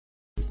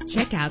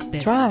Check out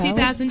this Trial.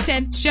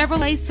 2010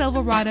 Chevrolet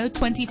Silverado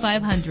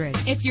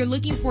 2500. If you're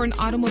looking for an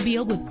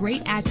automobile with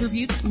great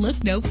attributes,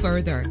 look no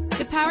further.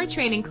 The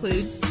powertrain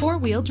includes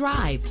four-wheel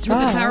drive with a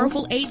Trial.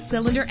 powerful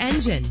 8-cylinder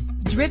engine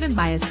driven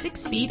by a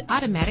 6-speed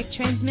automatic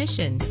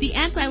transmission. The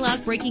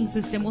anti-lock braking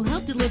system will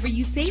help deliver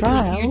you safely to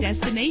Trial. your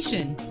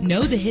destination.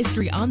 Know the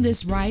history on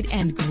this ride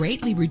and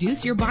greatly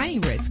reduce your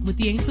buying risk with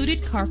the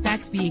included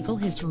Carfax Vehicle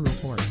History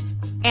Report.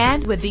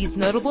 And with these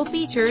notable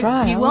features,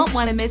 Trial. you won't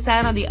want to miss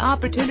out on the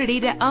opportunity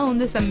to own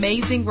this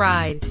amazing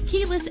ride.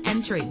 Keyless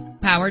entry,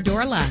 power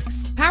door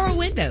locks, power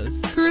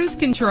windows, cruise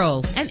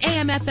control, an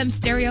AM/FM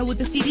stereo with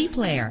a CD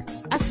player,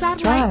 a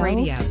satellite Trial.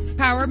 radio,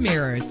 power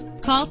mirrors.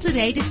 Call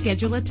today to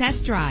schedule a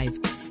test drive.